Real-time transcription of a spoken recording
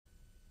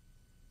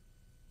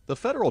The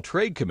Federal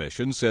Trade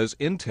Commission says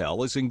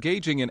Intel is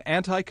engaging in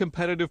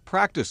anti-competitive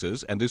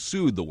practices and has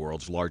sued the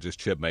world's largest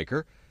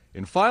chipmaker.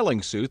 In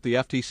filing suit, the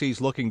FTC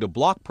is looking to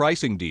block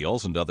pricing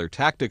deals and other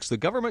tactics the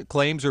government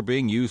claims are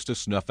being used to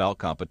snuff out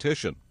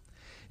competition.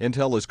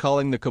 Intel is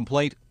calling the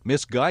complaint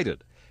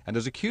misguided and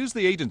has accused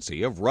the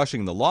agency of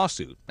rushing the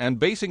lawsuit and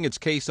basing its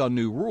case on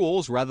new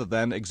rules rather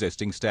than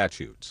existing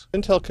statutes.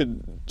 Intel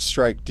could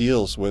strike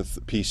deals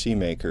with PC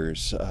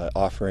makers,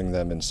 offering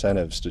them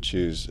incentives to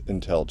choose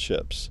Intel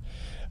chips.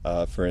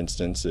 For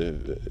instance,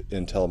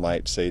 Intel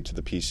might say to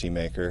the PC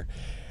maker,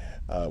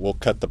 we'll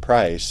cut the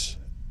price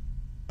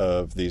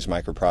of these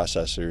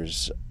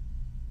microprocessors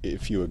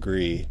if you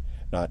agree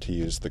not to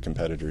use the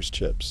competitor's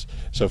chips.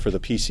 So for the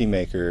PC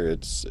maker,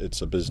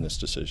 it's a business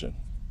decision.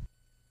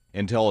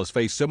 Intel has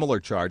faced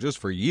similar charges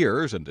for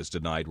years and has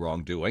denied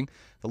wrongdoing.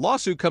 The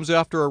lawsuit comes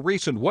after a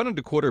recent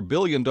 $1.25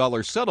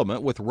 billion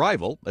settlement with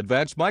rival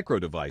Advanced Micro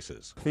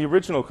Devices. The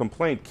original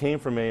complaint came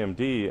from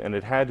AMD, and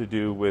it had to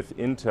do with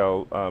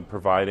Intel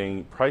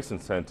providing price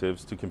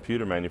incentives to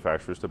computer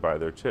manufacturers to buy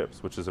their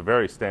chips, which is a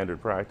very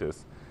standard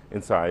practice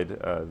inside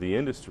the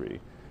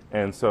industry.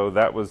 And so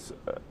that was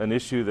an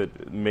issue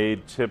that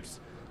made chips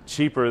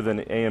cheaper than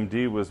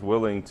AMD was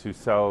willing to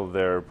sell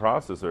their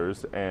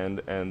processors,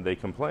 and they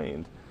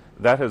complained.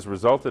 That has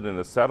resulted in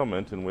a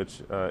settlement in which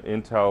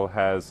Intel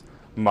has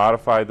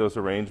modified those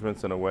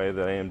arrangements in a way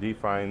that AMD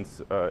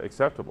finds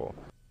acceptable.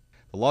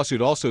 The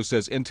lawsuit also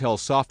says Intel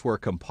software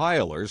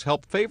compilers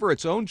help favor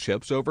its own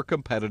chips over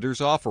competitors'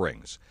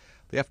 offerings.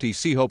 The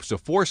FTC hopes to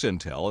force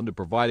Intel into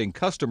providing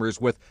customers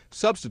with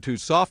substitute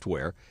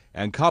software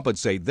and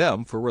compensate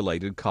them for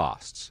related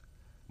costs.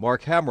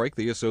 Mark Hamrick,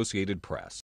 The Associated Press.